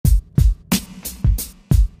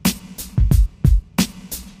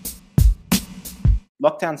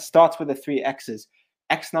Lockdown starts with the 3 X's.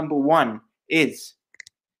 X number 1 is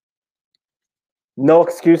no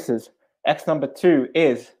excuses. X number 2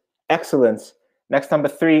 is excellence. Next, number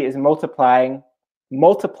 3 is multiplying.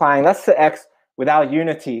 Multiplying, that's the X without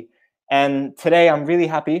unity. And today I'm really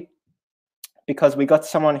happy because we got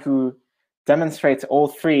someone who demonstrates all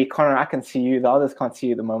 3. Connor, I can see you. The others can't see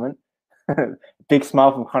you at the moment. Big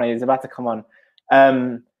smile from Connor. He's about to come on.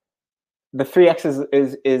 The 3 X's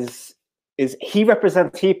is he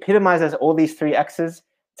epitomizes all these 3 X's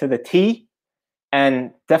to the T.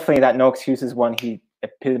 And definitely that no excuses one, he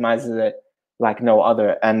epitomizes it like no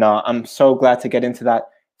other. And I'm so glad to get into that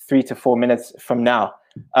 3 to 4 minutes from now.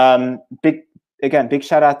 Big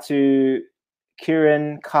shout out to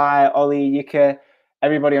Kieran, Kai, Ollie, Yike,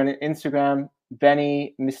 everybody on Instagram,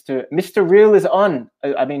 Benny, Mr. Real is on.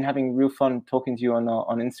 I've been having real fun talking to you on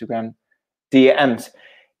Instagram DMs.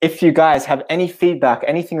 If you guys have any feedback,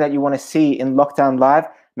 anything that you want to see in Lockdown Live,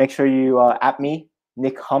 make sure you at me,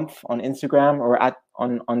 Nick Humph on Instagram or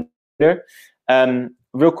on Twitter.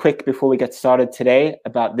 Real quick before we get started today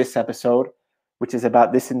about this episode, which is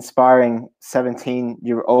about this inspiring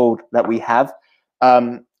 17-year-old that we have.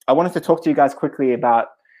 I wanted to talk to you guys quickly about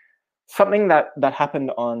something that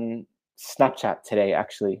happened on Snapchat today,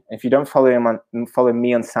 actually. If you don't follow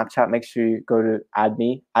me on Snapchat, make sure you go to add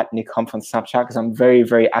me at Nick Humph on Snapchat because I'm very,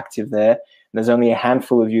 very active there. There's only a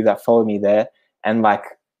handful of you that follow me there. And like,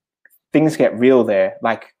 things get real there.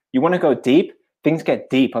 Like, you want to go deep, things get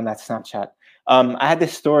deep on that Snapchat. I had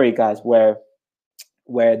this story, guys, where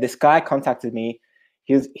this guy contacted me.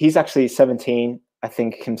 He's actually 17, I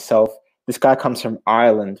think, himself. This guy comes from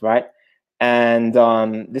Ireland, right? And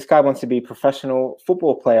this guy wants to be a professional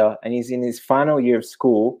football player, and he's in his final year of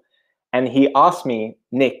school. And he asked me,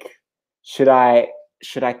 Nick, should I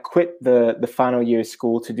quit the final year of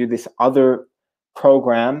school to do this other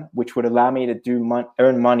program, which would allow me to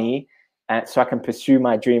earn money, so I can pursue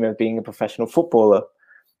my dream of being a professional footballer?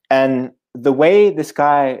 And the way this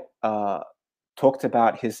guy talked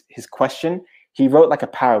about his question, he wrote like a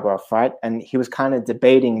paragraph, right? And he was kind of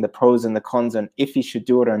debating the pros and the cons and if he should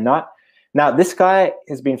do it or not. Now, this guy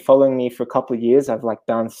has been following me for a couple of years. I've like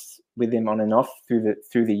bounced with him on and off through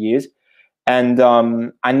the years. And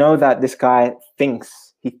I know that this guy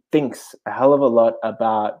thinks a hell of a lot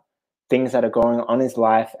about things that are going on in his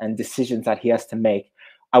life and decisions that he has to make.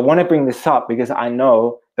 I want to bring this up because I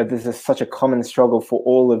know that this is such a common struggle for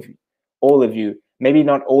all of you. Maybe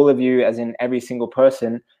not all of you as in every single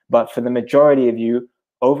person, but for the majority of you,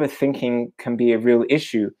 overthinking can be a real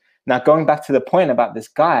issue. Now, going back to the point about this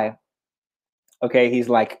guy, okay, he's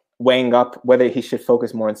like weighing up whether he should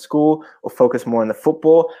focus more in school or focus more on the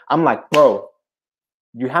football. I'm like, bro,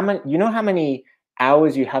 you know how many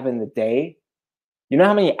hours you have in the day? You know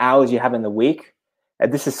how many hours you have in the week?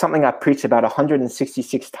 This is something I preach about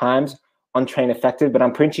 166 times on Train Effective, but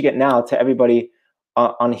I'm preaching it now to everybody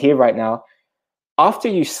on here right now. After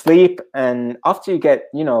you sleep and after you go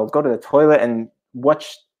to the toilet and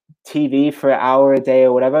watch TV for an hour a day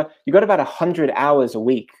or whatever, you got about 100 hours a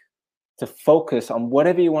week to focus on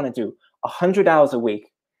whatever you want to do. 100 hours a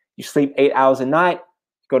week. You sleep 8 hours a night,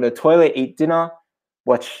 go to the toilet, eat dinner,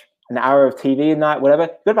 watch an hour of TV a night, whatever. You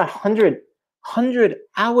got about 100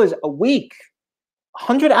 hours a week.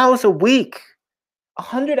 100 hours a week.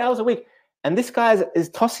 100 hours a week. And this guy is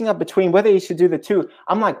tossing up between whether he should do the two.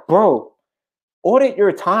 I'm like, bro, audit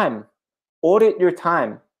your time. Audit your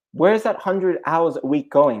time. Where's that 100 hours a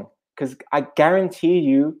week going? Because I guarantee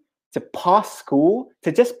you, to pass school,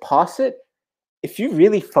 to just pass it, if you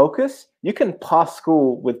really focus, you can pass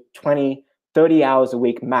school with 20, 30 hours a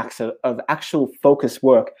week max of actual focus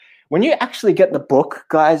work. When you actually get the book,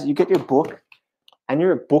 guys, you get your book and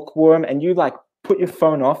you're a bookworm and you like put your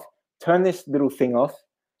phone off, turn this little thing off,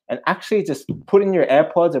 and actually just put in your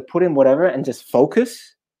AirPods or put in whatever and just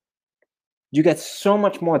focus, you get so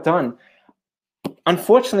much more done.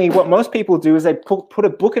 Unfortunately, what most people do is they put a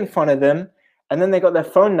book in front of them and then they got their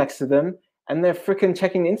phone next to them and they're freaking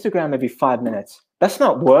checking Instagram every 5 minutes. That's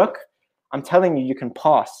not work. I'm telling you, you can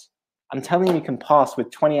pass. I'm telling you, you can pass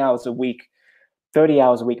with 20 hours a week, 30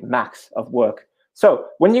 hours a week max of work. So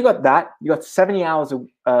when you got that, you got 70 hours a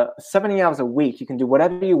week. You can do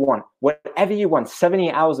whatever you want,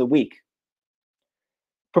 70 hours a week.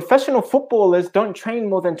 Professional footballers don't train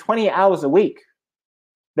more than 20 hours a week.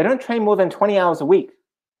 They don't train more than 20 hours a week.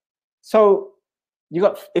 So you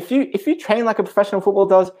got if you train like a professional footballer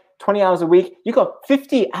does, 20 hours a week, you got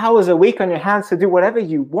 50 hours a week on your hands to do whatever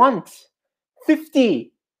you want.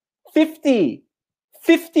 50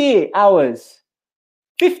 hours.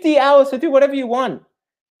 50 hours to do whatever you want.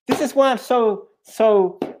 This is why I'm so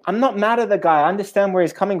I'm not mad at the guy. I understand where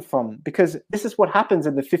he's coming from, because this is what happens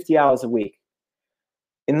in the 50 hours a week.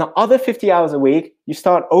 In the other 50 hours a week, you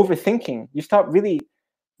start overthinking. You start really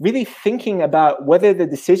thinking about whether the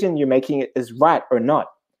decision you're making is right or not.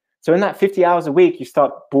 So in that 50 hours a week, you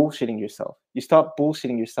start bullshitting yourself. You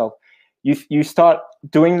start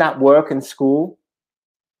doing that work in school,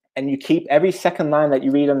 and you keep every second line that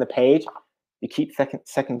you read on the page, you keep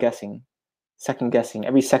second guessing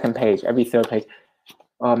every second page, every third page.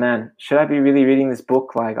 Oh man, should I be really reading this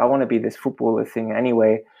book? Like, I want to be this footballer thing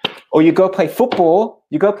anyway. Or you go play football,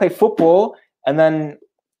 and then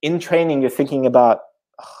in training, you're thinking about,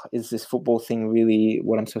 is this football thing really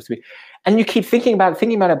what I'm supposed to be? And you keep thinking about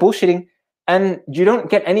it, bullshitting, and you don't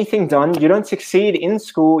get anything done. You don't succeed in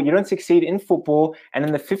school. You don't succeed in football. And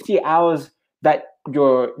in the 50 hours that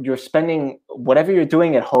you're spending, whatever you're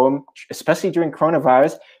doing at home, especially during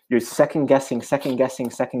coronavirus, you're second guessing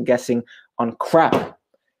on crap,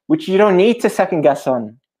 which you don't need to second guess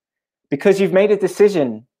on, because you've made a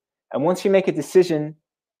decision. And once you make a decision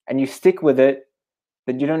and you stick with it,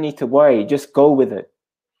 then you don't need to worry. Just go with it.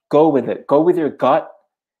 Go with your gut.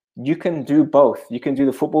 You can do both. You can do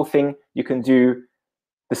the football thing, you can do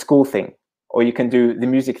the school thing, or you can do the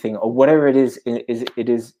music thing, or whatever it is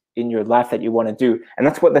in your life that you want to do. And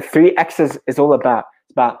that's what the 3 X's is all about.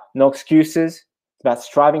 It's about no excuses. It's about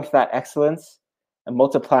striving for that excellence and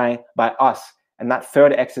multiplying by us. And that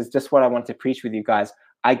 3rd X is just what I want to preach with you guys.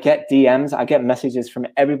 I get DMs, I get messages from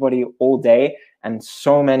everybody all day, and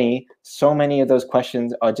so many of those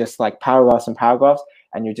questions are just like paragraphs and paragraphs,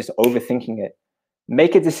 and you're just overthinking it.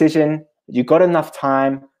 Make a decision. You got enough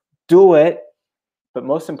time. Do it. But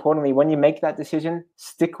most importantly, when you make that decision,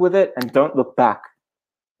 stick with it and don't look back.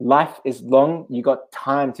 Life is long. You got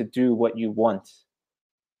time to do what you want.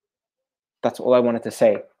 That's all I wanted to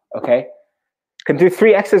say. Okay? Can do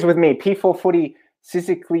 3 X's with me. P440,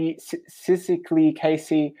 Sisically,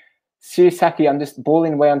 Casey, Sirisaki. I'm just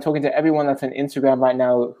balling away. I'm talking to everyone that's on Instagram right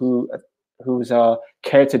now who's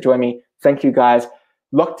cared to join me. Thank you, guys.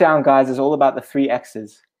 Lockdown, guys, is all about the 3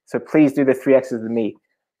 X's. So please do the 3 X's with me.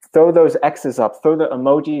 Throw those X's up. Throw the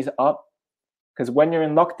emojis up. Because when you're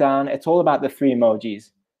in lockdown, it's all about the 3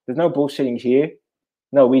 emojis. There's no bullshitting here.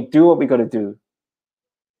 No, we do what we got to do.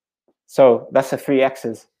 So that's the 3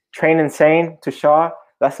 X's. Train Insane, Tushar,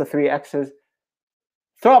 that's the 3 X's.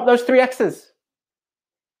 Throw up those 3 X's.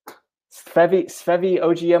 Svevi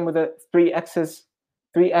OGM with the 3 X's.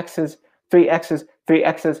 3 X's, 3 X's, 3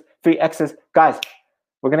 X's, 3 X's. Guys,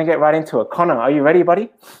 we're going to get right into it. Connor, are you ready,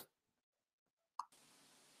 buddy?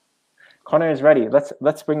 Connor is ready.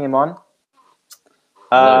 Let's bring him on.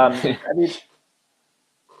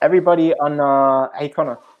 Everybody on hey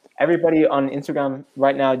Connor, everybody on Instagram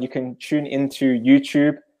right now, you can tune into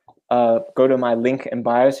YouTube. Go to my link in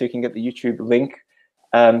bio so you can get the YouTube link,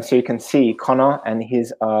 so you can see Connor and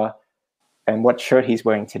his and what shirt he's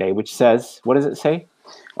wearing today, which says, what does it say?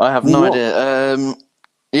 I have no idea.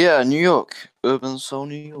 Yeah, New York, Urban Soul,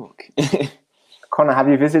 New York. Connor, have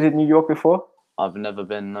you visited New York before? I've never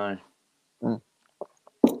been, no.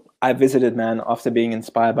 I visited, man, after being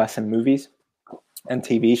inspired by some movies and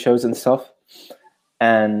TV shows and stuff.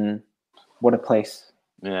 And what a place.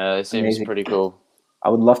 Yeah, it seems amazing. Pretty cool. I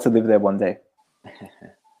would love to live there one day.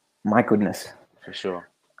 My goodness. For sure.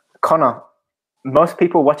 Connor, most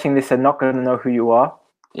people watching this are not going to know who you are.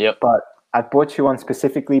 Yep. But I brought you on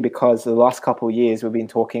specifically because the last couple of years we've been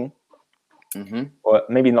talking. Mm-hmm. Or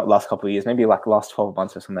maybe not last couple of years, maybe like last 12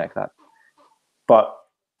 months or something like that. But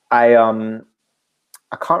I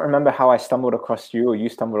can't remember how I stumbled across you or you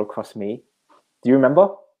stumbled across me. Do you remember?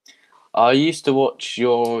 I used to watch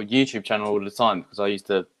your YouTube channel all the time because I used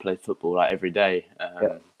to play football like every day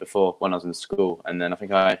before when I was in school. And then I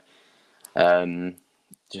think I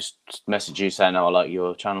just messaged you saying, I like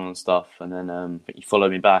your channel and stuff. And then you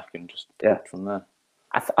followed me back and just from there.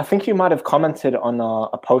 I think you might have commented on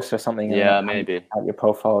a post or something. Yeah, maybe. At your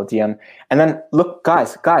profile DM. And then, look,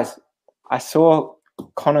 guys, I saw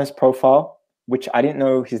Connor's profile, which I didn't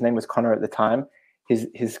know his name was Connor at the time.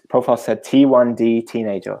 His profile said T1D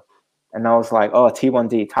teenager. And I was like, oh,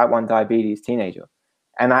 T1D, type 1 diabetes teenager.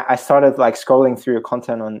 And I started like scrolling through your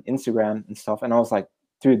content on Instagram and stuff. And I was like,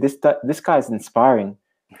 dude, this guy's inspiring.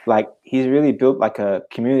 Like, he's really built like a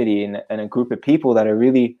community and a group of people that are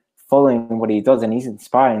really following what he does, and he's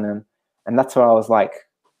inspiring them. And that's where I was like,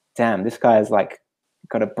 damn, this guy is like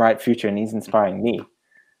got a bright future and he's inspiring me.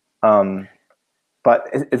 But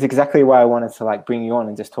it's exactly why I wanted to like bring you on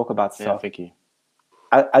and just talk about stuff. Yeah, thank you.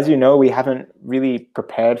 As you know, we haven't really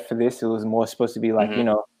prepared for this. It was more supposed to be like,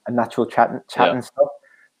 a natural chat and stuff.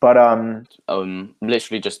 But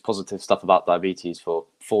literally just positive stuff about diabetes for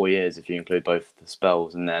 4 years, if you include both the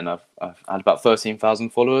spells, and then I've had about 13,000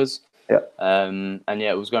 followers. Yeah. And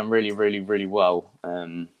yeah, it was going really, really, really well.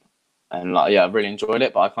 And like, yeah, I really enjoyed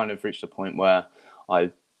it, but I kind of reached a point where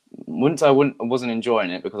I wasn't enjoying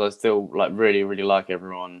it, because I still like really, really like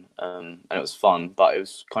everyone, and it was fun, but it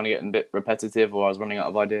was kind of getting a bit repetitive, or I was running out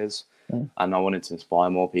of ideas, and I wanted to inspire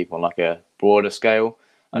more people on like a broader scale.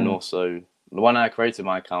 And also, when I created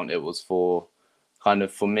my account, it was for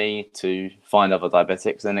me to find other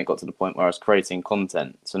diabetics. Then it got to the point where I was creating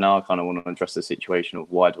content. So now I kind of want to address the situation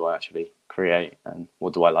of why do I actually create and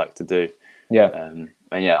what do I like to do. Yeah. And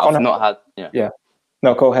yeah, I've not had. Yeah.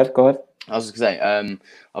 No, go ahead. I was going to say,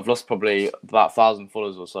 I've lost probably about 1,000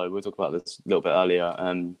 followers or so. We'll talk about this a little bit earlier.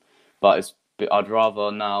 But I'd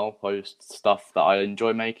rather now post stuff that I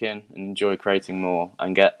enjoy making and enjoy creating more,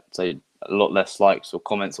 and get, say, a lot less likes or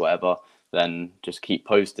comments or whatever, than just keep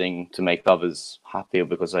posting to make others happy or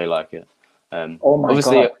because they like it.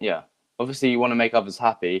 Obviously, God. Yeah. Obviously, you want to make others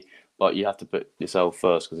happy, but you have to put yourself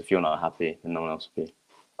first, because if you're not happy, then no one else will be.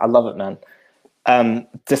 I love it, man.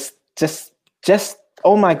 Just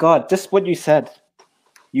oh my God, just what you said.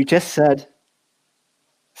 You just said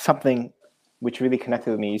something which really connected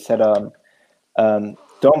with me. You said,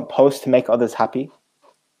 don't post to make others happy.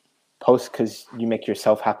 Post because you make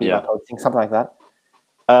yourself happy by posting, something like that.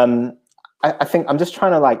 I think I'm just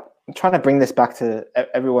trying to bring this back to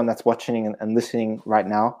everyone that's watching and listening right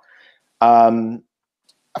now. I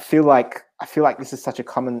feel like this is such a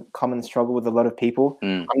common struggle with a lot of people.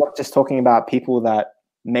 I'm not just talking about people that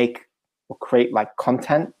make or create like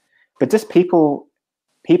content, but just people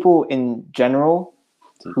in general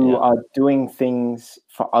who are doing things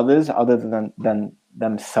for others other than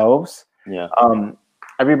themselves. Yeah.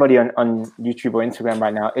 Everybody on YouTube or Instagram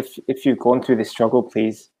right now, if you've gone through this struggle,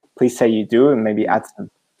 please say you do, and maybe add some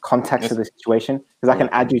context to the situation, because I can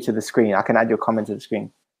add you to the screen. I can add your comment to the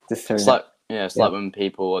screen. Just so it's like when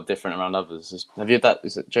people are different around others. Have you heard that?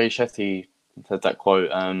 Is it Jay Shetty said that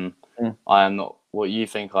quote? I am not what you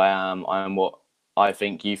think I am. I am what I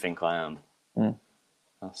think you think I am.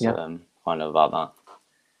 That's kind of about that.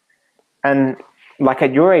 And like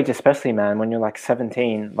at your age, especially, man, when you're like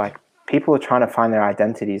 17, like people are trying to find their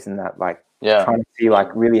identities in that, like trying to see like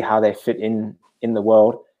really how they fit in the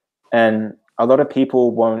world. And a lot of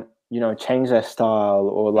people won't, change their style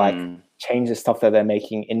or like change the stuff that they're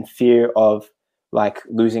making in fear of like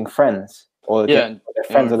losing friends or their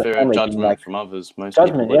friends or their family. Judgment from others.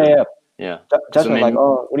 Judgment, judgment, like,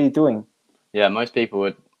 oh, what are you doing? Yeah, most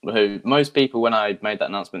people when I made that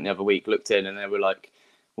announcement the other week looked in and they were like,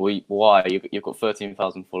 why? You've got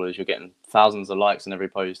 13,000 followers, you're getting thousands of likes on every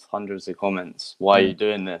post, hundreds of comments. Why are you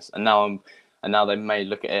doing this? And now they may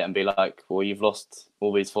look at it and be like, well, you've lost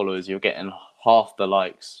all these followers, you're getting half the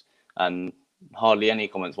likes and hardly any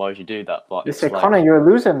comments. Why would you do that? But they say, Connor, you're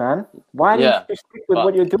a loser, man. Why do you stick with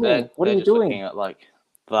what you're doing? What are you doing? Looking at like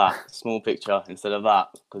that small picture instead of that,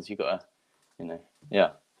 because you got to,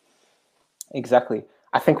 Exactly.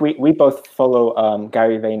 I think we both follow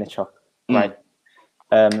Gary Vaynerchuk, right?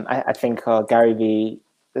 I think Gary V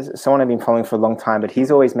is someone I've been following for a long time, but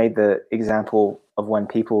he's always made the example of when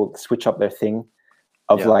people switch up their thing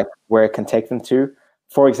of like where it can take them to.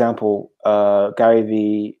 For example, Gary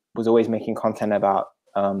V was always making content about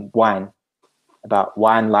wine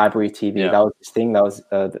library TV. That was his thing. That was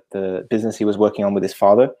the business he was working on with his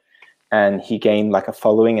father. And he gained like a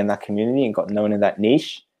following in that community and got known in that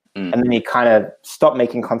niche. And then he kind of stopped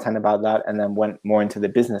making content about that and then went more into the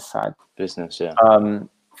business side.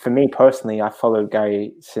 For me personally, I followed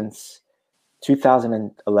Gary since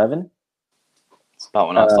 2011. It's about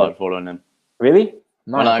when I started following him. Really?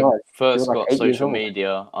 When I first got social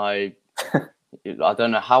media, I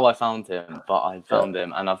don't know how I found him, but I found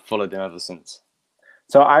him and I've followed him ever since.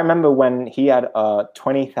 So I remember when he had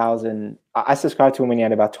 20,000. I subscribed to him when he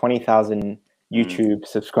had about 20,000 YouTube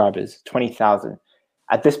subscribers. 20,000.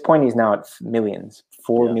 At this point, he's now at millions.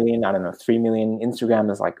 4 million, I don't know, 3 million.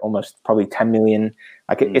 Instagram is like almost probably 10 million.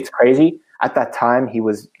 Like it's crazy. At that time, he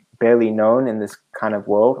was barely known in this kind of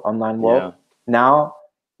world, online world. Now,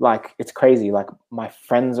 like it's crazy. Like my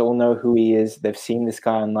friends all know who he is. They've seen this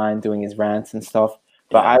guy online doing his rants and stuff.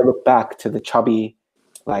 But I look back to the chubby,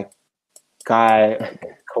 like guy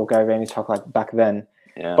called Gary Vaynerchuk, like back then.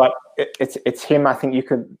 But it's him. I think you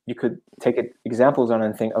could take examples on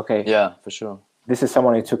and think, okay, for sure. This is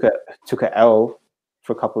someone who took a L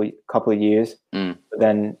for a couple of years, but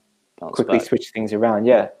then quickly switched things around.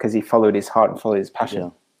 Yeah, because he followed his heart and followed his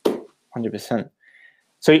passion. 100%.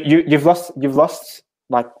 So you've lost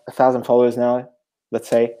like 1,000 followers now. Let's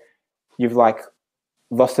say you've like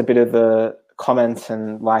lost a bit of the comments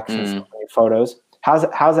and likes and stuff on your photos.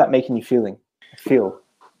 How's that making you feel?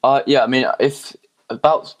 Yeah, I mean, if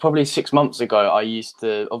about probably 6 months ago, I used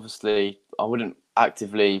to, obviously, I wouldn't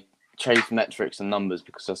actively chase metrics and numbers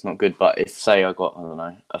because that's not good. But if, say, I got, I don't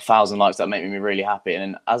know, 1,000 likes, that made me really happy.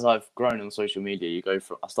 And then as I've grown on social media, you go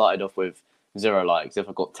from, I started off with 0 likes. If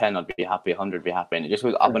I got 10, I'd be happy. 100, I'd be happy. And it just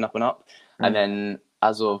goes up and up and up. And then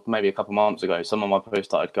as of maybe a couple of months ago, some of my posts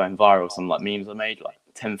started going viral. Some like memes I made, like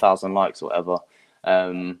 10,000 likes or whatever.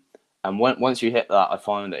 And once you hit that, I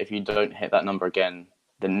find that if you don't hit that number again,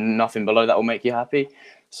 then nothing below that will make you happy.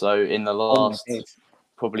 So in the last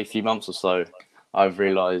probably few months or so, I've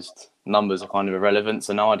realised numbers are kind of irrelevant.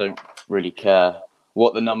 So now I don't really care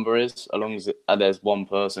what the number is, as long as there's one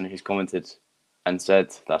person who's commented and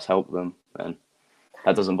said that's helped them, then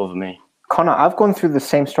that doesn't bother me. Connor, I've gone through the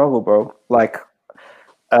same struggle, bro. Like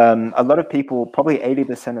a lot of people, probably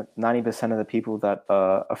 80%, 90% of the people that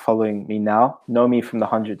are following me now know me from the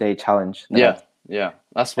 100-day challenge. Yeah.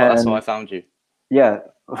 That's how I found you. Yeah,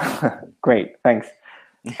 great, thanks.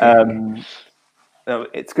 No,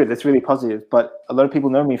 it's good. It's really positive. But a lot of people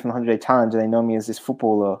know me from the 100-day challenge, and they know me as this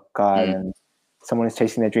footballer guy and someone who's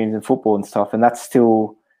chasing their dreams in football and stuff. And that's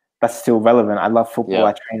still relevant. I love football. Yeah.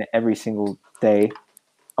 I train it every single day.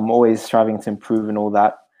 I'm always striving to improve and all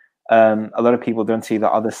that. A lot of people don't see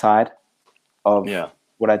the other side of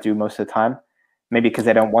what I do most of the time. Maybe because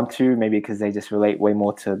they don't want to, maybe because they just relate way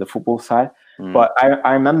more to the football side. But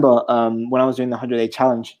I remember when I was doing the 100-day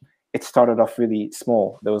challenge, it started off really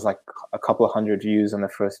small. There was like a couple of hundred views on the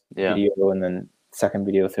first video, and then second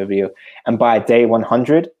video, third video. And by day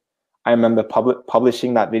 100, I remember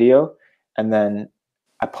publishing that video, and then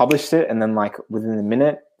I published it, and then like within a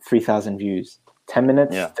minute, 3,000 views. 10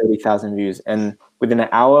 minutes, 30,000 views. And within an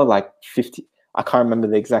hour, like 50, I can't remember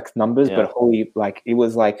the exact numbers, but holy, like it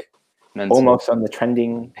was like almost on the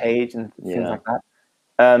trending page and things like that.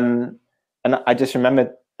 And I just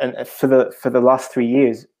remember, and for the last 3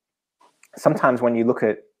 years, sometimes when you look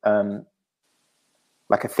at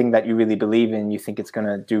like a thing that you really believe in, you think it's going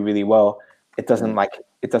to do really well, it doesn't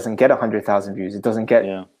get 100,000 views. It doesn't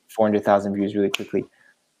get 400,000 views really quickly.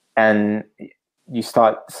 And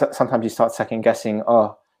sometimes you start second guessing,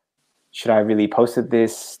 oh, should I really posted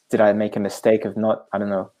this? Did I make a mistake of not, I don't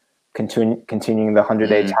know, continuing the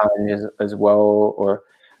 100-day challenge as well?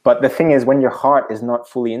 But the thing is, when your heart is not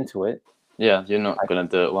fully into it, you're not going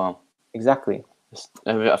to do it well. Exactly.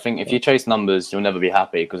 I think if you chase numbers, you'll never be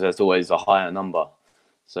happy because there's always a higher number.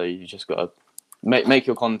 So you just got to make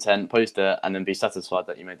your content, post it, and then be satisfied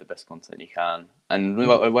that you made the best content you can. And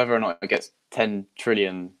whether or not it gets 10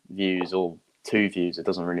 trillion views or 2 views, it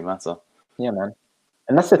doesn't really matter. Yeah, man.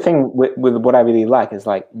 And that's the thing with what I really like is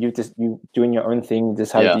like you doing your own thing, you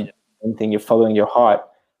decide to do your own thing, you're following your heart.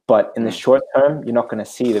 But in the short term, you're not going to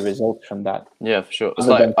see the results from that. Yeah, for sure. It's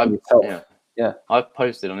like I've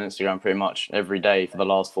posted on Instagram pretty much every day for the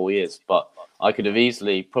last 4 years, but I could have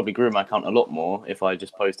easily probably grew my account a lot more if I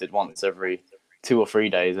just posted once every 2 or 3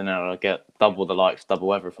 days, and then I'd get double the likes,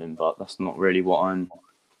 double everything. But that's not really what I'm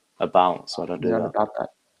about, so I don't do that. About that.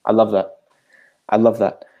 I love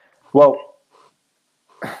that. Well,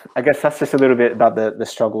 I guess that's just a little bit about the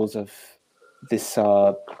struggles of this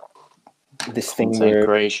this thing where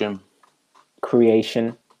creation.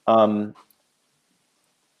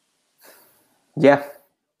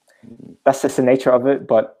 That's just the nature of it.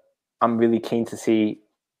 But I'm really keen to see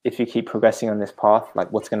if you keep progressing on this path,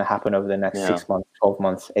 like what's going to happen over the next 6 months, 12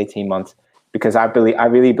 months, 18 months. Because I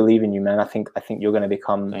really believe in you, man. I think you're going to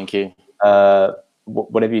become. Thank you.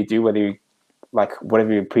 Whatever you do,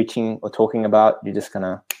 whatever you're preaching or talking about, you're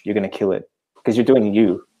gonna kill it because you're doing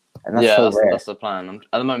you. And that's that's the plan.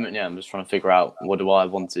 At the moment, I'm just trying to figure out what do I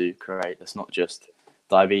want to create that's not just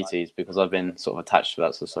diabetes, because I've been sort of attached to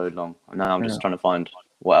that for so long. And now I'm just trying to find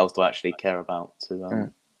what else do I actually care about. I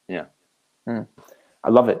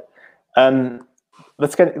love it.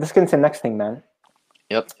 Let's get into the next thing, man.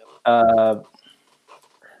 Yep.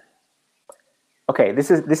 Okay,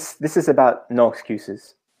 this is about no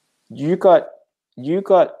excuses. You got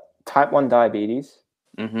type 1 diabetes.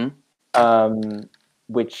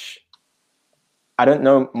 Which I don't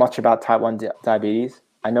know much about type 1 diabetes.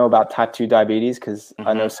 I know about type 2 diabetes because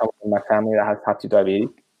I know someone in my family that has type 2 diabetes.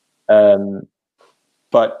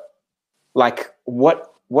 But like,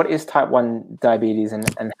 what is type 1 diabetes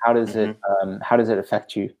and how does it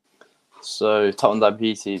affect you? So type 1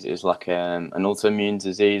 diabetes is like an autoimmune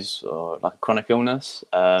disease or like a chronic illness.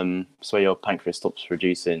 So your pancreas stops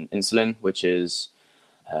producing insulin, which is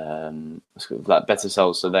like beta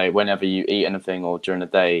cells. So whenever you eat anything or during the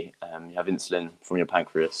day, you have insulin from your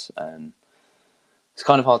pancreas. it's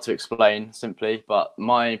kind of hard to explain simply, but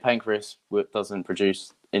my pancreas doesn't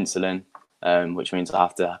produce insulin, which means I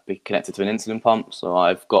have to be connected to an insulin pump. So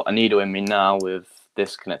I've got a needle in me now with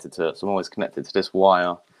this connected to it. So I'm always connected to this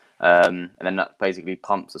wire. And then that basically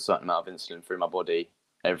pumps a certain amount of insulin through my body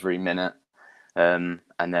every minute. And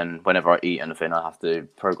then whenever I eat anything, I have to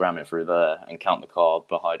program it through there and count the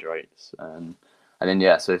carbohydrates. And then,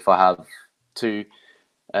 yeah, so if I have too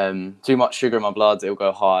much sugar in my blood, it'll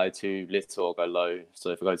go high. Too little, it'll go low.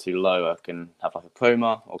 So if I go too low, I can have like a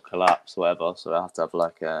coma or collapse, whatever. So I have to have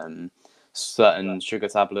like certain sugar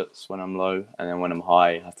tablets when I'm low, and then when I'm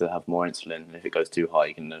high, I have to have more insulin. And if it goes too high,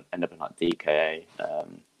 you can end up in like DKA,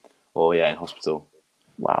 or in hospital.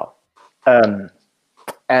 Wow.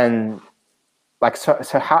 And like,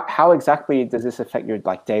 so how exactly does this affect your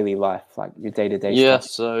like daily life, like your day-to-day stuff?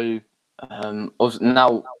 So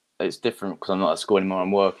now it's different because I'm not at school anymore.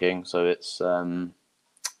 I'm working, so it's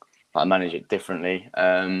I manage it differently.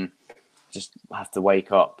 Just have to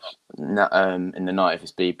wake up in the night if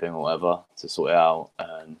it's beeping or whatever to sort it out.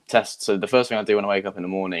 Test. So the first thing I do when I wake up in the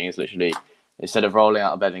morning is literally, instead of rolling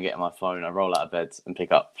out of bed and getting my phone, I roll out of bed and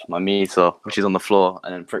pick up my meter, which is on the floor,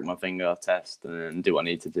 and then prick my finger, test, and then do what I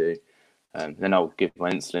need to do. Then I'll give my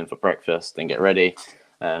insulin for breakfast and get ready.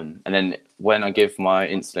 And then when I give my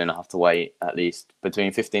insulin, I have to wait at least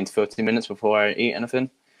between 15 to 30 minutes before I eat anything.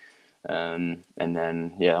 And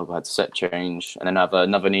then, I'll go to set change. And then I have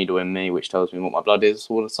another needle in me, which tells me what my blood is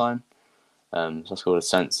all the time. So that's called a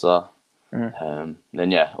sensor. Then,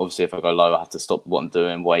 obviously, if I go low, I have to stop what I'm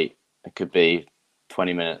doing, wait. It could be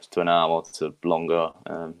 20 minutes to an hour to longer.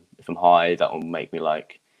 If I'm high, that will make me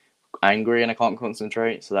like angry and I can't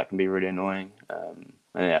concentrate, so that can be really annoying. And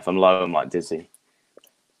if I'm low, I'm like dizzy.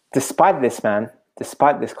 Despite this,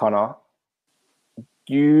 Connor,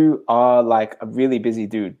 you are like a really busy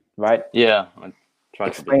dude, right? Yeah, I try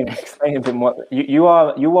explain a bit more. You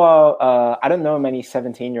are I don't know many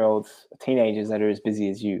 17-year-olds, teenagers that are as busy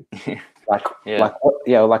as you. What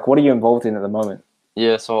are you involved in at the moment?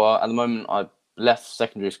 Yeah, so at the moment I left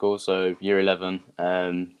secondary school, so year 11,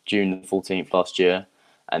 June 14th last year.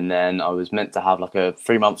 And then I was meant to have like a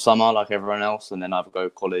 3-month summer like everyone else, and then either go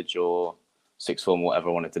college or sixth form, whatever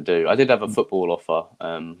I wanted to do. I did have a football offer,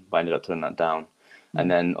 but I ended up turning that down. And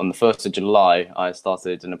then on the 1st of July, I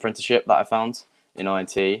started an apprenticeship that I found in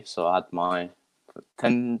IT. So I had my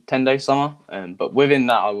 10-day summer, but within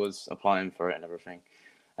that I was applying for it and everything.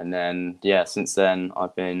 And then, since then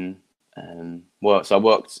I've been worked. So I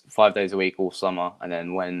worked 5 days a week all summer, and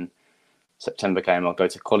then when September came, I'll go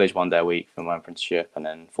to college 1 day a week for my apprenticeship, and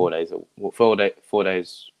then 4 days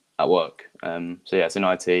at work. It's in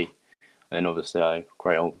IT, and then obviously I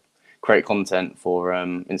create content for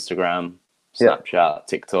Instagram, Snapchat,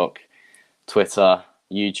 TikTok, Twitter,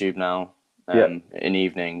 YouTube now, in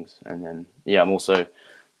evenings, and then I'm also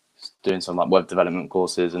doing some like web development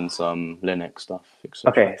courses and some Linux stuff,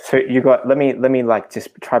 etc. Okay, so you got let me like just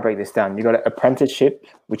try break this down. You got an apprenticeship,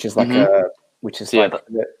 which is like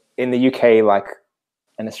in the UK, like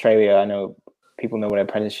in Australia, I know people know what an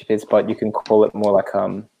apprenticeship is, but you can call it more like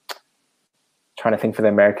trying to think for the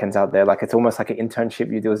Americans out there, like it's almost like an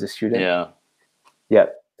internship you do as a student. Yeah.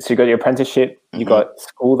 So you got your apprenticeship, you got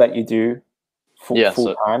school that you do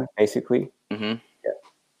full time, basically.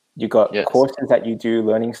 You got courses that you do,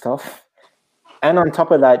 learning stuff, and on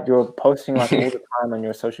top of that, you're posting like all the time on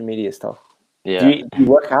your social media stuff. Do you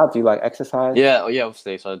work out? Do you like exercise? Yeah,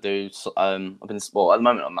 obviously. So I do. I've been at the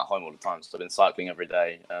moment I'm at home all the time, so I've been cycling every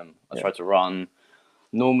day. I try to run.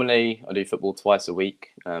 Normally, I do football twice a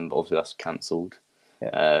week, but obviously that's cancelled.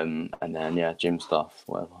 And then gym stuff,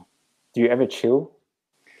 whatever. Do you ever chill?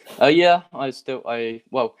 I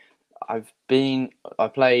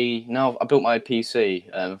play now. I built my PC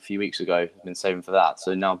a few weeks ago. I've been saving for that,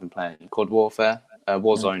 so now I've been playing COD Warfare,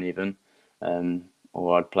 Warzone even,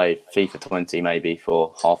 or I'd play FIFA 20 maybe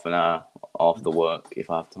for half an hour after work if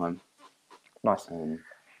I have time. Nice.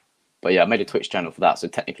 But I made a Twitch channel for that, so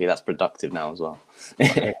technically that's productive now as well.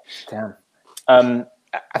 Okay, damn.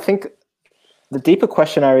 I think the deeper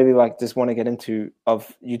question I really just want to get into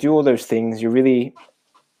of you do all those things, you're really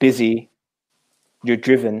busy, you're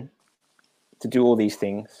driven to do all these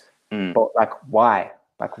things, but like why?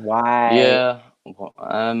 Yeah,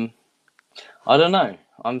 I don't know.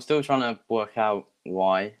 I'm still trying to work out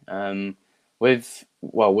why.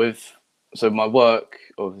 So my work,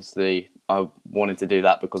 obviously, I wanted to do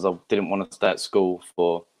that because I didn't want to stay at school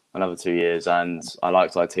for another 2 years, and I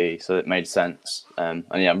liked IT, so it made sense. I'm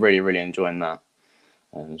really, really enjoying that.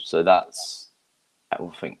 So that's, I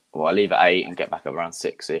leave at 8 and get back at around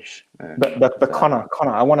 6ish. But Connor,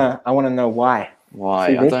 I wanna know why.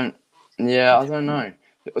 Why? I don't know.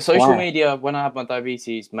 Social Why? media, when I had my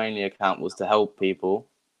diabetes mainly account, was to help people,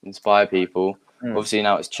 inspire people. Mm. Obviously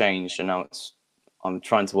now it's changed, and now I'm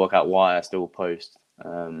trying to work out why I still post. I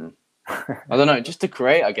don't know, just to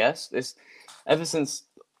create, I guess. It's ever since,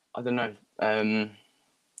 I don't know,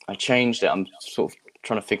 I changed it. I'm sort of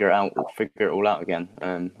trying to figure it all out again,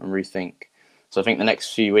 and rethink. So I think the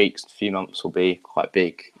next few weeks, few months will be quite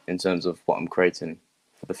big in terms of what I'm creating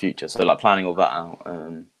for the future. So like planning all that out.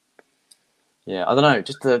 Yeah, I don't know,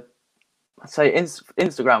 just to I'd say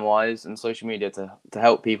Instagram wise and social media to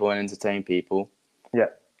help people and entertain people. Yeah.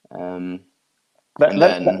 Um, Let, and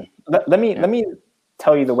let, then let me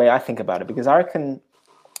tell you the way I think about it, because I reckon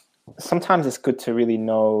sometimes it's good to really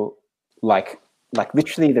know, like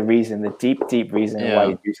literally the reason, the deep reason why yeah,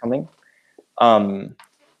 you do something.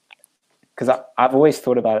 Because I've always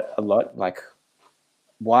thought about it a lot, like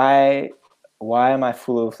why am I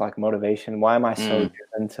full of like motivation? Why am I so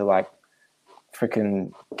driven to like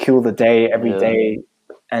freaking kill the day every yeah, day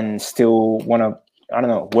and still want to, I don't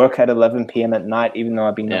know, work at 11 p.m. at night, even though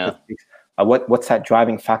I've been up yeah. at 6? What's that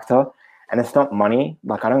driving factor? And it's not money.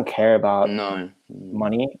 Like I don't care about No,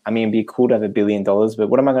 money. I mean, it'd be cool to have $1 billion, but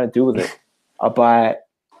what am I going to do with it? I'll buy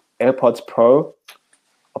AirPods Pro.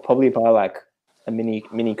 I'll probably buy like a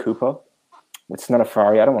Mini Cooper. It's not a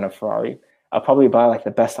Ferrari. I don't want a Ferrari. I'll probably buy like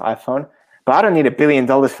the best iPhone, but I don't need $1 billion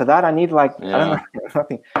for that. I need like, I don't yeah. know,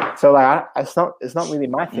 nothing. So like, it's not really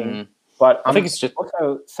my thing. But I think I'm it's just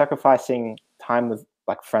also sacrificing time with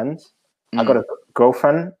like friends. I got mm, a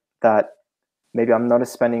girlfriend that maybe I'm not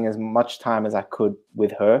spending as much time as I could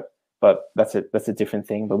with her, but that's a different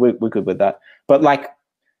thing. But we're good with that. But like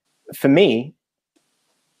for me,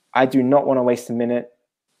 I do not want to waste a minute.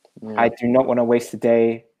 I yeah, do not want to waste a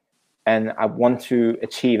day, and I want to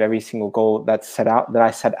achieve every single goal that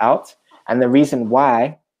I set out. And the reason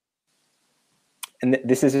why, and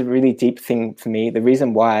this is a really deep thing for me, the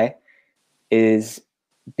reason why is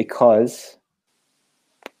because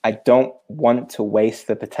I don't want to waste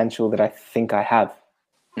the potential that I think I have.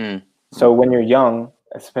 So when you're young,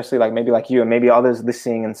 especially like maybe like you and maybe others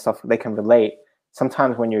listening and stuff, they can relate.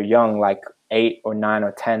 Sometimes when you're young, like 8 or 9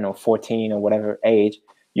 or 10 or 14 or whatever age,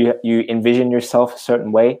 you envision yourself a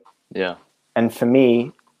certain way. yeah, And for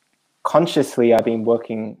me, consciously, I've been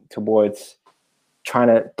working towards trying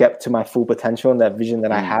to get to my full potential and that vision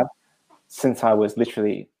that I have since I was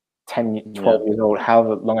literally 10, 12 years old,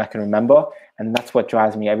 however long I can remember. And that's what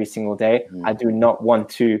drives me every single day. I do not want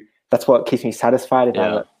to, that's what keeps me satisfied. If I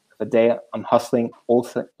have a day I'm hustling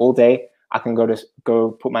all day, I can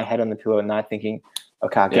go put my head on the pillow at night thinking,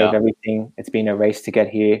 okay, I gave everything. It's been a race to get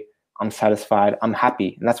here. I'm satisfied. I'm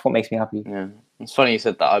happy. And that's what makes me happy. yeah. It's funny you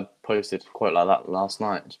said that. I posted a quote like that last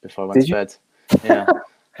night just before I went Did to you? bed. Yeah.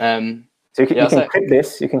 So you can so, clip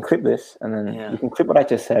this. You can clip this, and then you can clip what I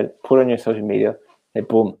just said. Put it on your social media. Hey,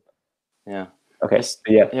 boom. Yeah. Okay.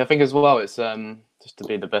 Yeah. I think as well, it's just to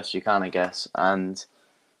be the best you can, I guess. And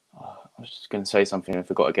I was just going to say something and I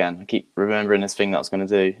forgot again. I keep remembering this thing that I was going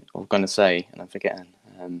to do or going to say, and I'm forgetting.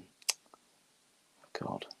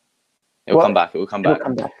 God, it will come back. It will come back. It'll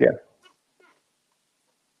come back. Yeah.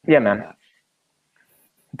 Yeah, man.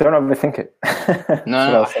 Don't overthink it.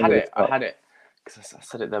 No, I had it because I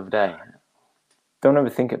said it the other day. Don't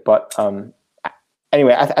overthink it. But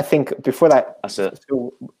anyway, I think before that, that's it.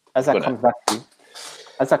 So as that comes back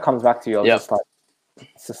to you,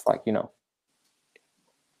 it's just like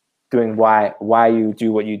doing why you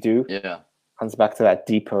do what you do. Yeah, comes back to that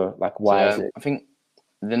deeper, like why is it? I think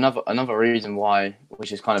another reason why,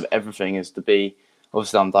 which is kind of everything, is to be.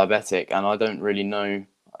 Obviously, I'm diabetic, and I don't really know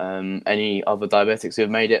any other diabetics who have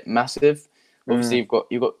made it massive. Obviously,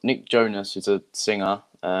 you've got Nick Jonas, who's a singer,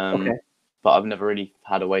 but I've never really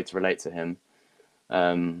had a way to relate to him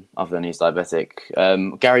other than he's diabetic.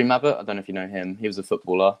 Gary Mabbott, I don't know if you know him. He was a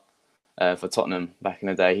footballer for Tottenham back in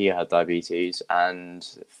the day. He had diabetes, and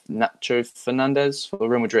Nacho Fernandez for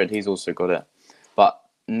Real Madrid, he's also got it. But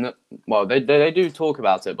they do talk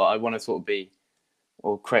about it, but I want to sort of be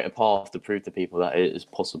or create a path to prove to people that it is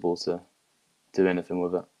possible to do anything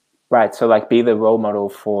with it. Right. So like be the role model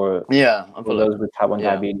for those with type 1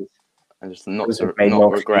 diabetes. And just not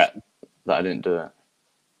regret that I didn't do it.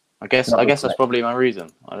 I guess that's probably my reason.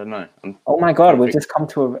 I don't know. Oh my God, we've just come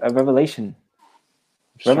to a revelation.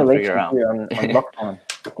 Revelation here on Lockdown.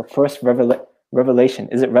 The first revelation.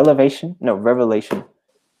 Is it relevation? No, revelation.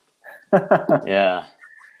 Yeah.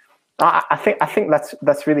 I think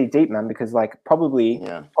that's really deep, man, because like probably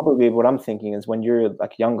what I'm thinking is when you're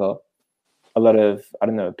like younger, a lot of, I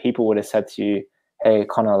don't know, people would have said to you, hey,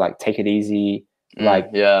 Connor, like take it easy,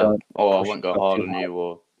 like I won't go hard on you,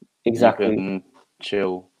 or exactly, you can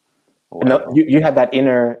chill. or No, whatever. you had that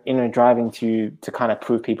inner driving to kind of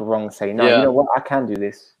prove people wrong and say, no, you know what, I can do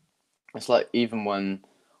this. It's like even when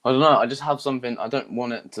I don't know, I just have something. I don't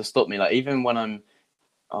want it to stop me. Like even when I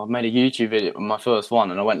made a YouTube video, my first one,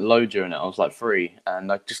 and I went low during it. I was like 3,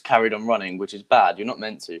 and I just carried on running, which is bad. You're not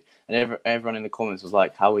meant to. And everyone in the comments was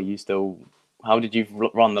like, "How are you still? How did you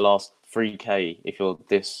run the last 3K if you're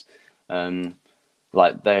this?"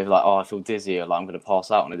 Like they're like, "Oh, I feel dizzy, or like I'm going to pass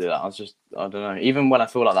out when I do that." I don't know. Even when I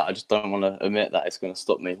feel like that, I just don't want to admit that it's going to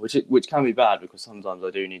stop me, which can be bad because sometimes I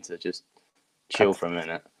do need to just chill for a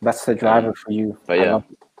minute. That's the driver for you. But yeah.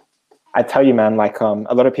 I tell you, man, like a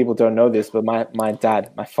lot of people don't know this, but my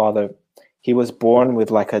dad, my father, he was born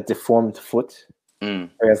with like a deformed foot. He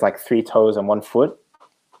has like 3 toes on 1 foot,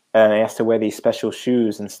 and he has to wear these special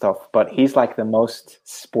shoes and stuff. But he's like the most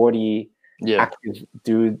sporty, active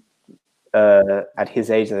dude at his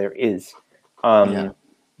age that there is.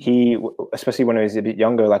 He, especially when he was a bit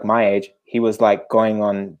younger, like my age, he was like going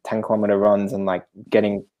on 10-kilometer runs and like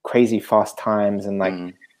getting crazy fast times and like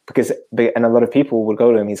and a lot of people would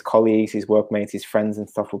go to him, his colleagues, his workmates, his friends and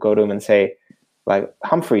stuff would go to him and say, like,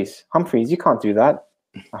 Humphreys, you can't do that.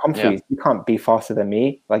 Humphreys, you can't be faster than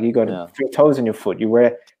me. Like, you got 3 toes in your foot. You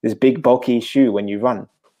wear this big bulky shoe when you run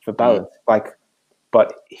for balance. Like,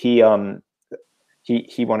 but he wanted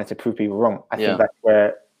to prove people wrong. I think that's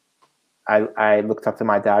where I looked up to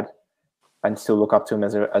my dad and still look up to him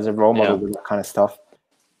as a role model with that kind of stuff.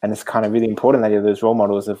 And it's kind of really important that you have those role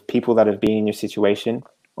models of people that have been in your situation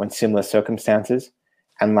or in similar circumstances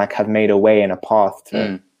and like have made a way and a path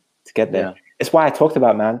to get there. It's why I talked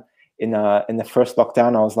about, man, in the first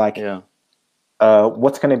lockdown, I was like,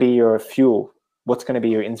 what's going to be your fuel? What's going to be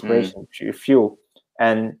your inspiration, your fuel?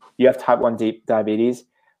 And you have type 1 diabetes,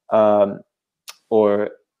 or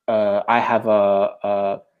I have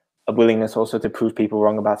a willingness also to prove people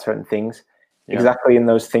wrong about certain things. Exactly in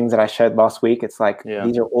those things that I shared last week, it's like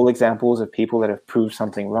these are all examples of people that have proved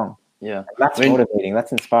something wrong. And that's motivating.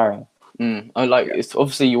 That's inspiring. It's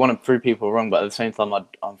obviously you want to prove people wrong, but at the same time,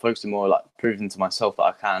 I'm focusing more like proving to myself that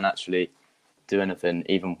I can actually do anything,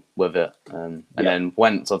 even with it. And then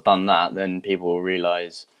once I've done that, then people will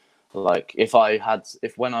realize, like, if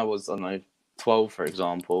when I was, I don't know, 12, for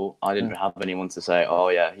example, I didn't have anyone to say, "Oh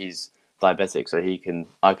yeah, he's diabetic, so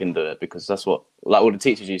I can do it," because that's what like all the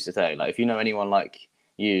teachers used to say. Like, if you know anyone like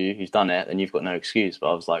you who's done it, then you've got no excuse.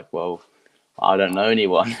 But I was like, well, I don't know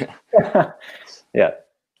anyone.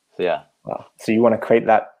 Wow. So you want to create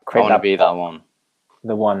that? I want to be that one.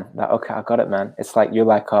 The one that okay, I got it, man. It's like you're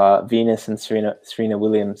like Venus and Serena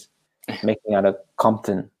Williams making out of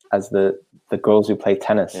Compton as the girls who play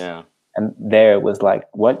tennis. And there was like,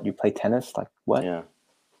 what, you play tennis? Like what?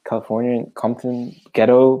 California, Compton,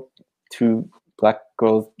 ghetto, 2 black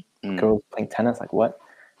girls playing tennis. Like what?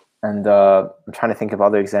 And I'm trying to think of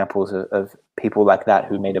other examples of people like that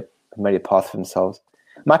who made a path for themselves.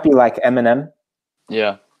 Might be like Eminem.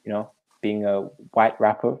 You know, being a white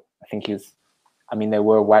rapper. I think there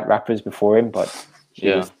were white rappers before him, but he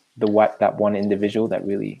was that one individual that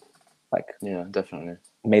really like definitely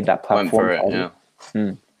made that platform. Went for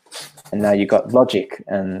it, And now you got Logic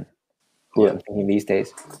and who I'm thinking these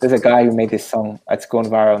days. There's a guy who made this song. It's going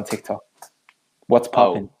viral on TikTok. What's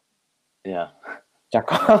poppin'? Jack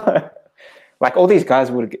Harlow. Like all these guys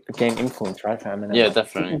would gain influence, right? From Eminem.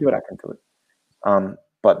 Definitely. You can do it, I can do it.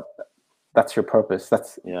 But that's your purpose.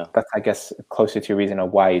 That's I guess closer to your reason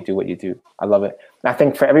of why you do what you do. I love it. And I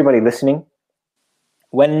think for everybody listening,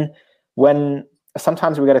 when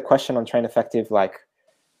sometimes we get a question on Train Effective, like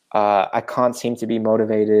I can't seem to be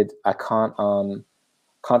motivated. I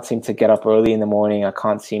can't seem to get up early in the morning. I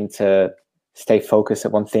can't seem to stay focused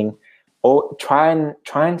at one thing. Or try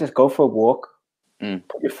and just go for a walk.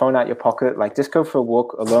 Put your phone out your pocket. Like just go for a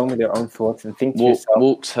walk alone with your own thoughts and think to yourself.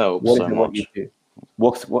 Walks help so much. What you do?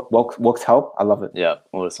 Walks help. I love it. Yeah,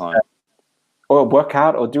 all the time. Or work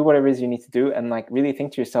out, or do whatever it is you need to do, and like really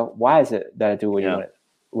think to yourself, why is it that I do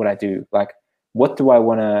what I do? Like, what do I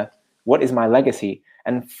want to? What is my legacy?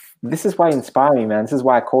 And this is why you inspire me, man. This is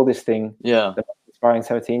why I call this thing the Inspiring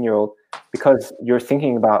 17-year-old, because you're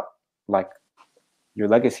thinking about like your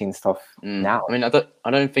legacy and stuff now. I mean,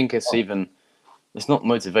 I don't think it's even. It's not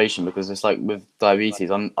motivation, because it's like with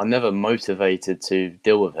diabetes, I'm never motivated to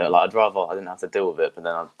deal with it. Like I didn't have to deal with it, but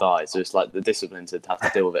then I'd die. So it's like the discipline to have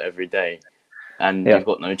to deal with it every day, and you've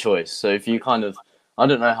got no choice. So if you kind of, I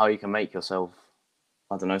don't know how you can make yourself,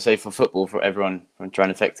 I don't know, say for football, for everyone from Train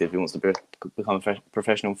Effective who wants to become a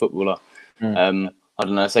professional footballer, I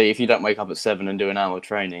don't know, say if you don't wake up at 7 and do an hour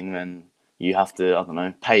training, then you have to, I don't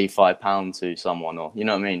know, pay £5 to someone, or you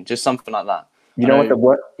know what I mean, just something like that.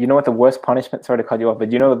 You know what the worst punishment? Sorry to cut you off,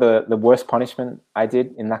 but you know the worst punishment I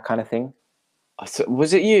did in that kind of thing?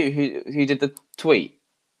 Was it you who did the tweet?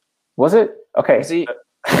 Was it? Okay. Was he?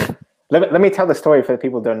 Let me tell the story for the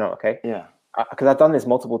people who don't know. Okay. Yeah. Because I've done this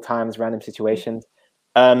multiple times, random situations.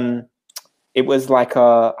 It was like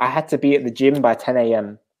I had to be at the gym by 10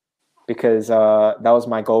 a.m. because that was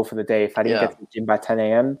my goal for the day. If I didn't get to the gym by 10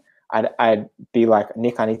 a.m., I'd be like,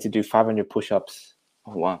 Nick, I need to do 500 push-ups.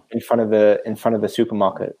 Oh wow! In front of the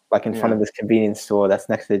supermarket, like in front of this convenience store that's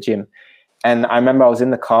next to the gym. And I remember I was in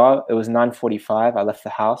the car. It was 9:45. I left the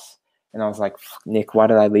house, and I was like, Nick, why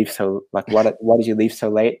did I leave so? Like, why did you leave so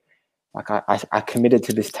late? Like, I committed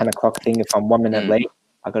to this 10 o'clock thing. If I'm 1 minute late,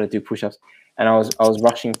 I got to do push-ups. And I was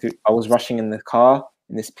rushing in the car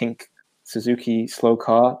in this pink Suzuki slow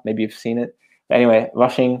car. Maybe you've seen it. But anyway,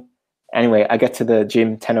 rushing. Anyway, I get to the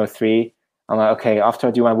gym 10:03. I'm like, okay, after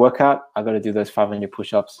I do my workout, I got to do those 500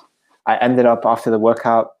 push-ups. I ended up after the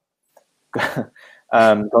workout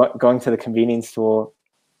going to the convenience store.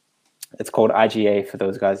 It's called IGA for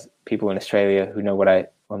those people in Australia who know what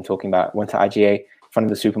I'm talking about. Went to IGA in front of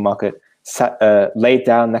the supermarket, laid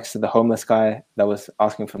down next to the homeless guy that was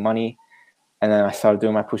asking for money, and then I started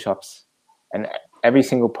doing my push-ups. And every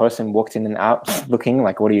single person walked in and out looking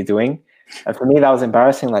like, what are you doing? And for me, that was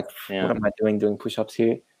embarrassing. Like, what am I doing push-ups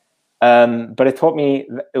here? But it taught me,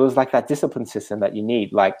 it was like that discipline system that you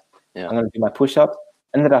need. Like, I'm going to do my push-ups.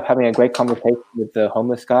 Ended up having a great conversation with the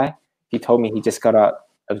homeless guy. He told me he just got out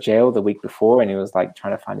of jail the week before, and he was like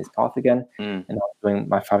trying to find his path again. And I was doing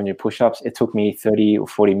my 500 push-ups. It took me 30 or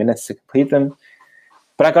 40 minutes to complete them,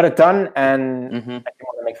 but I got it done, and I didn't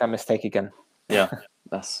want to make that mistake again.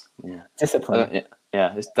 That's discipline.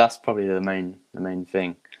 That's probably the main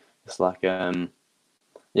thing. It's like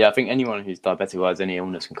I think anyone who's diabetic or has any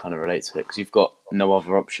illness can kind of relate to it because you've got no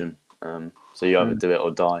other option. So you either do it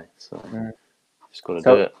or die. So just got to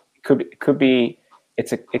do it.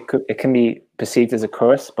 It can be perceived as a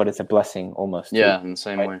curse, but it's a blessing almost. Yeah, in the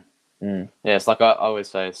same way. Yeah, it's like I always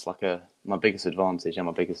say, it's like my biggest advantage and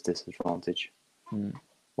my biggest disadvantage.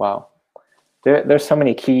 Wow, there's so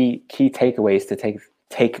many key takeaways to take.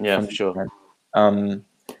 Yeah, for sure.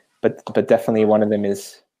 But definitely one of them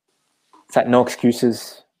is it's like no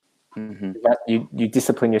excuses. You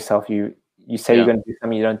discipline yourself. You say you're going to do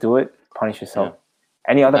something, you don't do it. Punish yourself.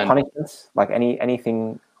 Any other punishments? Like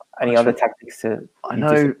anything? Any other tactics to? I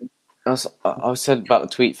know. I said about the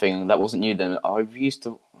tweet thing. That wasn't you then. I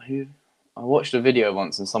watched a video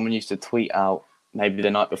once, and someone used to tweet out maybe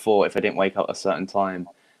the night before if I didn't wake up at a certain time,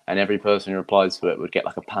 and every person who replied to it would get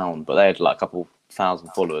like £1. But they had like a couple thousand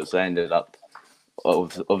followers. They ended up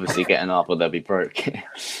obviously getting up, or they'll be broke.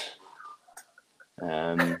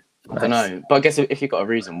 I don't know, but I guess if you've got a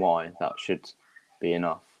reason why, that should be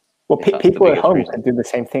enough. Well, people at home can do the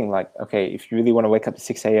same thing. Like, okay, if you really want to wake up at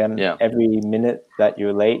 6 a.m., every minute that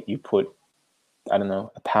you're late, you put, I don't know,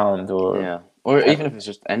 £1 or... Or even if it's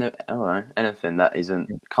just, I don't know, anything that isn't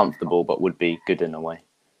comfortable but would be good in a way.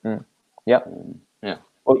 Well,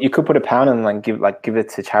 you could put £1 and give it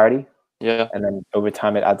to charity. And then over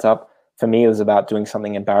time it adds up. For me, it was about doing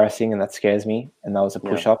something embarrassing and that scares me, and that was a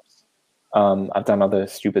push-ups. I've done other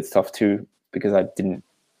stupid stuff too because I didn't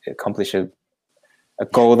accomplish a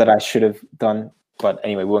goal that I should have done. But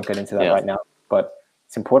anyway, we won't get into that right now. But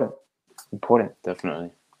it's important. Definitely.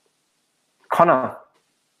 Connor,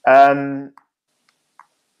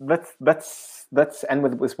 let's end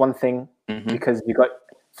with this one thing because you got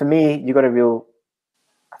a real,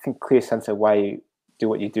 I think, clear sense of why you do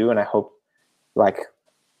what you do, and I hope, like,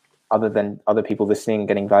 other than other people listening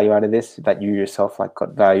getting value out of this, that you yourself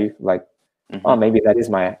got value. Like, oh, maybe that is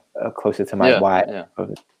my closer to my why.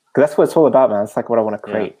 Because that's what it's all about, man. It's like what I want to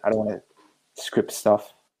create. I don't want to script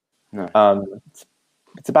stuff. No.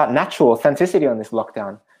 It's about natural authenticity on this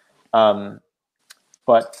lockdown.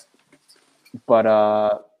 But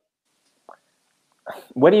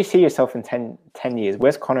where do you see yourself in 10 years?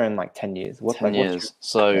 Where's Connor in 10 years? 10 years.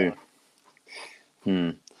 So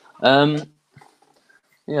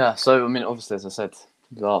I mean, obviously, as I said,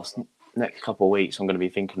 next couple of weeks, I'm going to be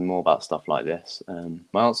thinking more about stuff like this.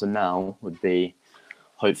 My answer now would be,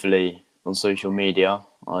 hopefully, on social media,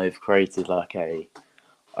 I've created I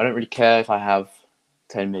don't really care if I have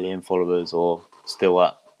 10 million followers or still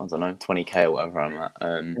at, I don't know, 20k or whatever I'm at.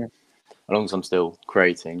 As long as I'm still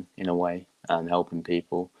creating in a way and helping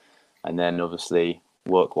people. And then obviously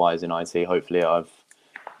work-wise in IT, hopefully I've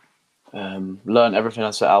learned everything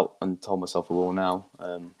I set out and told myself I will now,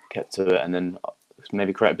 kept to it, and then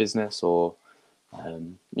maybe create a business or I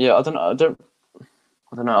don't know.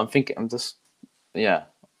 I'm thinking, I'm just, I've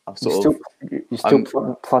You're still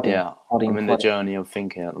I'm- plodding. Yeah, I'm in the journey of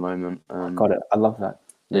thinking at the moment. Got it. I love that.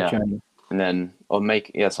 The Yeah. journey. And then I'm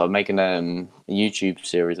making a YouTube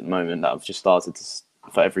series at the moment that I've just started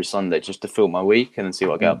for every Sunday, just to fill my week and then see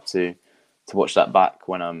what I get up to watch that back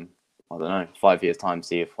when I'm, I don't know, 5 years time,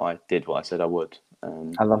 see if I did what I said I would.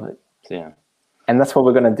 I love it. So yeah. And that's what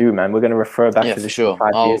we're gonna do, man. We're gonna refer back Yeah, to for this sure. in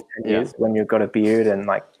 5 years, 10 Yeah. years, when you've got a beard and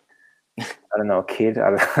like, I don't know, a kid.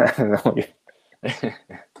 I don't know.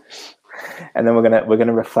 And then we're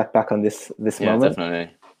gonna reflect back on this Yeah, moment.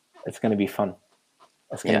 definitely. It's gonna be fun.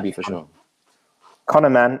 It's gonna be for fun. sure. Connor,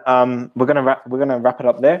 man, we're gonna wrap it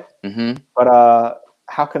up there. Mm-hmm. But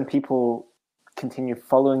how can people continue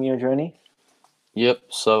following your journey? Yep.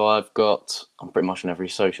 So I'm pretty much on every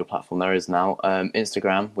social platform there is now.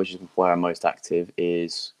 Instagram, which is where I'm most active,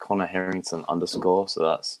 is Connor Harrington _. So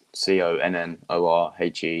that's ConnorHerrington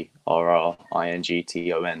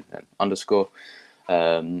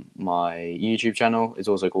My YouTube channel is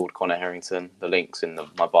also called Connor Harrington. The link's in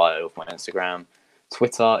my bio of my Instagram.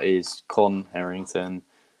 Twitter is Con Harrington.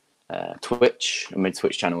 Twitch, my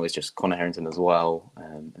Twitch channel is just Connor Harrington as well.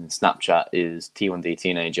 And Snapchat is T1D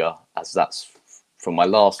Teenager, as that's from my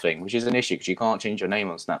last thing, which is an issue because you can't change your name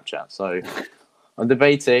on Snapchat. So I'm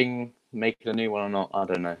debating making a new one or not. I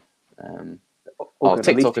don't know.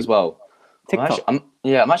 TikTok as well. TikTok. I'm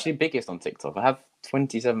actually biggest on TikTok. I have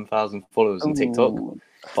 27,000 followers on TikTok.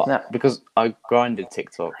 But because I grinded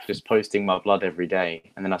TikTok, just posting my blood every day,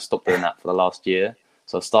 and then I stopped doing that for the last year.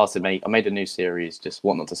 So I made a new series, just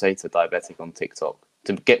what not to say to a diabetic on TikTok,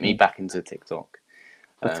 to get me back into TikTok.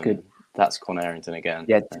 That's good. That's Connor Harrington again.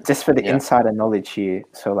 Yeah, just for the insider knowledge here,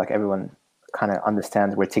 so like everyone kind of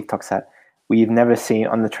understands where TikTok's at. We've never seen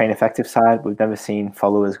on the Train Effective side, we've never seen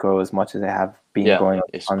followers grow as much as they have been going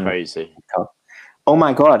it's on crazy. TikTok. Oh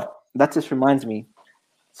my God, that just reminds me.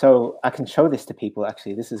 So I can show this to people,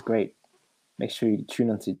 actually. This is great. Make sure you tune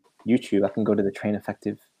onto YouTube. I can go to the Train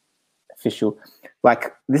Effective official.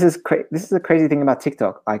 Like, this is a crazy thing about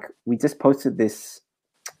TikTok. Like, we just posted this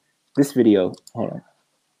video. Hold on.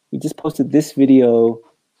 We just posted this video.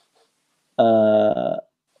 Sorry,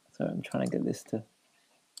 I'm trying to get this to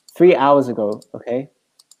 3 hours ago. Okay,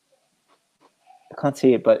 I can't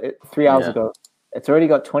see it, but 3 hours ago, it's already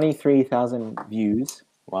got 23,000 views.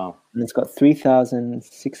 Wow! And it's got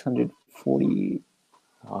 3,640.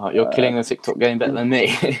 You're killing the TikTok game better than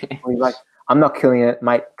me. Like, I'm not killing it.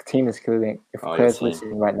 My team is killing it. If Claire's your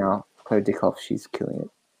listening right now, Claire Dickhoff, she's killing it.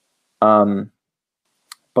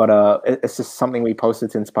 But it's just something we posted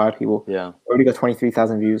to inspire people. Yeah. Already got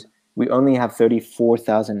 23,000 views. We only have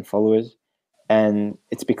 34,000 followers. And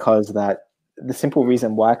it's because that the simple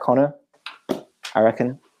reason why, Connor, I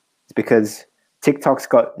reckon, is because TikTok's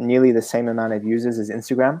got nearly the same amount of users as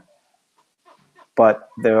Instagram, but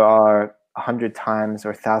there are 100 times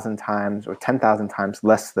or 1,000 times or 10,000 times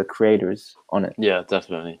less the creators on it. Yeah,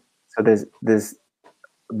 definitely. So there's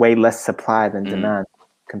way less supply than demand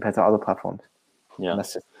compared to other platforms. Yeah,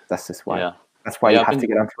 that's just why. Yeah. That's why you have to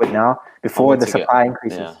get onto it now before the supply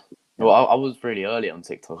increases. Yeah. Well, I was really early on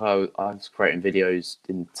TikTok. I was creating videos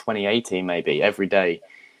in 2018, maybe every day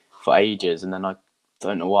for ages, and then I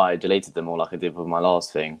don't know why I deleted them all, like I did with my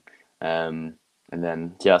last thing. And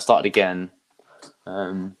then I started again.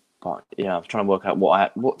 But yeah, I'm trying to work out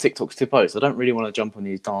what TikToks to post. I don't really want to jump on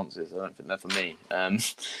these dances. I don't think they're for me.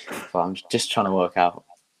 But I'm just trying to work out,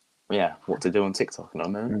 what to do on TikTok. You know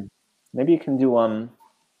what I mean? Maybe you can do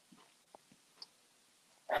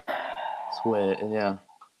It's weird, yeah.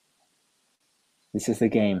 This is the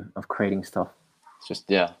game of creating stuff. It's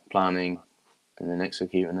just planning and then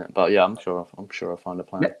executing it. But yeah, I'm sure I'll find a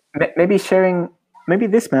plan. Maybe sharing, maybe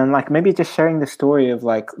this, man. Like, maybe just sharing the story of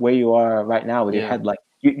like where you are right now with your head. Like,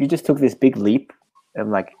 you just took this big leap of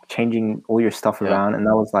like changing all your stuff around, and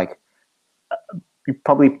that was like,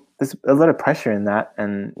 there's a lot of pressure in that,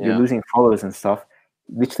 and you're losing followers and stuff.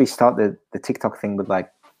 Literally start the TikTok thing with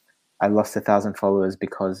like, I lost 1,000 followers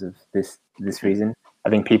because of this reason. I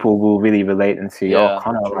think people will really relate and see,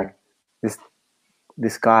 Connor, like this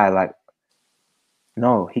guy, like,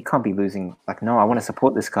 no, he can't be losing. Like, no, I want to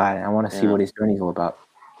support this guy. I want to see what his journey is all about.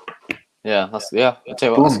 Yeah, I'll tell you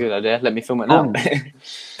what, that's a good idea. Let me film it now.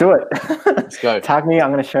 Do it. Let's go. Tag me,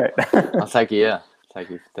 I'm going to share it. I'll tag you, Tag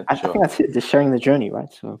you. I think that's it, just sharing the journey,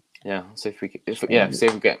 right? So yeah, see if we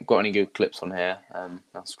got any good clips on here.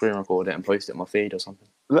 I'll screen record it and post it on my feed or something.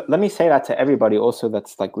 Let me say that to everybody also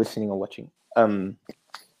that's like listening or watching.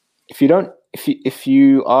 If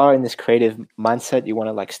you are in this creative mindset, you want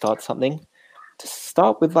to like start something, just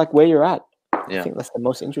start with like where you're at. I think that's the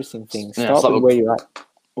most interesting thing. Start with where you're at.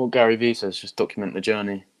 Well, Gary Vee says just document the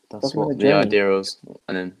journey. That's what the idea is,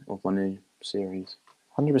 and then of my new series.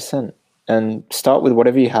 100%. and start with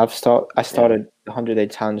whatever you have. I started the 100-day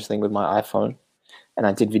challenge thing with my iPhone, and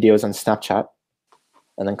I did videos on Snapchat,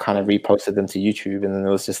 and then kind of reposted them to YouTube, and then it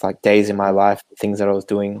was just like days in my life, things that I was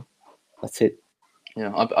doing. That's it.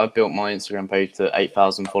 Yeah, I built my Instagram page to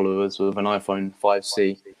 8,000 followers with an iPhone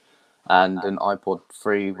 5C and an iPod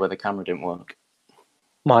 3 where the camera didn't work.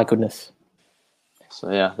 My goodness.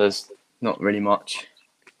 So yeah, there's not really much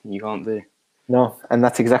you can't do. No, and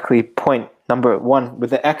that's exactly point number 1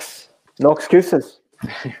 with the X. No excuses.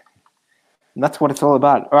 And that's what it's all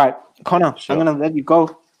about. All right, Connor, sure. I'm going to let you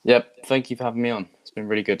go. Yep, thank you for having me on. It's been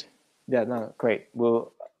really good. Yeah, no, great.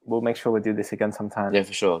 We'll make sure we do this again sometime. Yeah,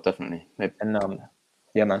 for sure, definitely. Maybe. And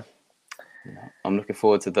yeah, man. I'm looking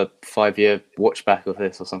forward to the 5-year watch back of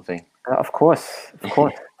this or something. Of course. It's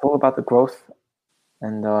all about the growth,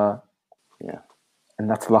 and and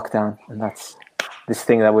that's lockdown, and that's this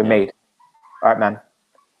thing that we made. All right, man.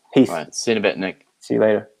 Peace. All right, see you in a bit, Nick. See you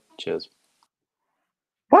later. Cheers.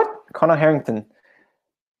 What? Connor Harrington.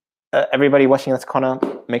 Everybody watching, that's Connor.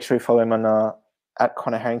 Make sure you follow him on at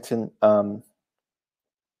Connor Harrington. I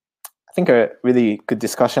think a really good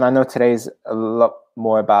discussion. I know today's a lot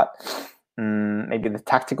more about maybe the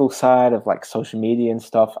tactical side of like social media and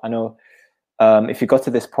stuff. I know if you got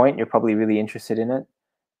to this point, you're probably really interested in it.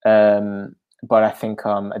 But I think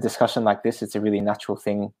a discussion like this, it's a really natural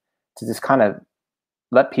thing to just kind of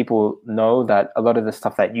let people know that a lot of the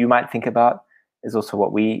stuff that you might think about is also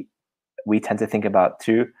what we tend to think about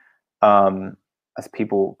too, as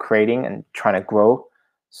people creating and trying to grow.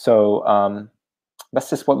 So that's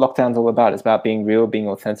just what lockdown's all about. It's about being real, being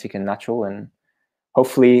authentic and natural, and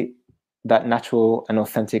hopefully that natural and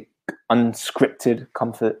authentic, unscripted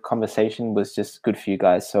conversation was just good for you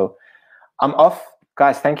guys. So I'm off,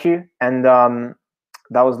 guys. Thank you. And that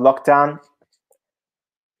was Lockdown.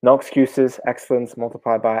 No excuses, excellence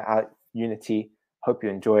multiplied by our unity. Hope you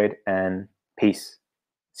enjoyed, and peace.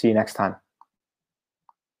 See you next time.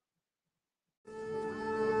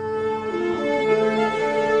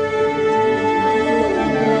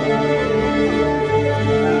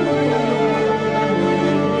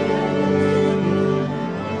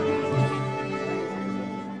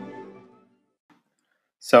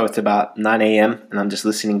 So it's about 9 a.m. and I'm just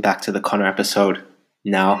listening back to the Connor episode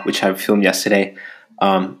now, which I filmed yesterday.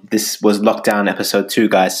 This was Lockdown episode 2,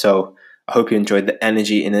 guys. So I hope you enjoyed the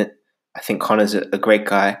energy in it. I think Connor's a great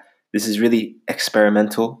guy. This is really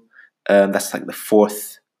experimental. That's like the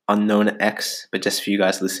 4th unknown X, but just for you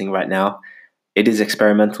guys listening right now, it is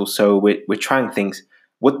experimental. So we're trying things.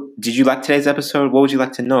 What did you like today's episode? What would you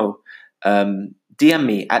like to know? DM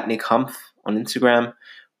me at Nick Humph on Instagram,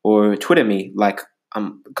 or Twitter me.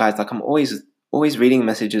 Guys, I'm always reading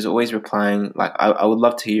messages, always replying. Like I would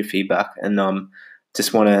love to hear your feedback, and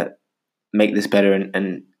just want to make this better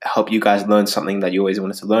and help you guys learn something that you always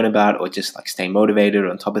wanted to learn about, or just like stay motivated or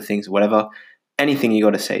on top of things, whatever. Anything you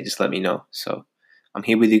got to say, just let me know. So I'm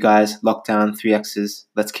here with you guys. Lockdown, 3X's.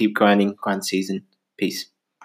 Let's keep grinding. Grind season. Peace.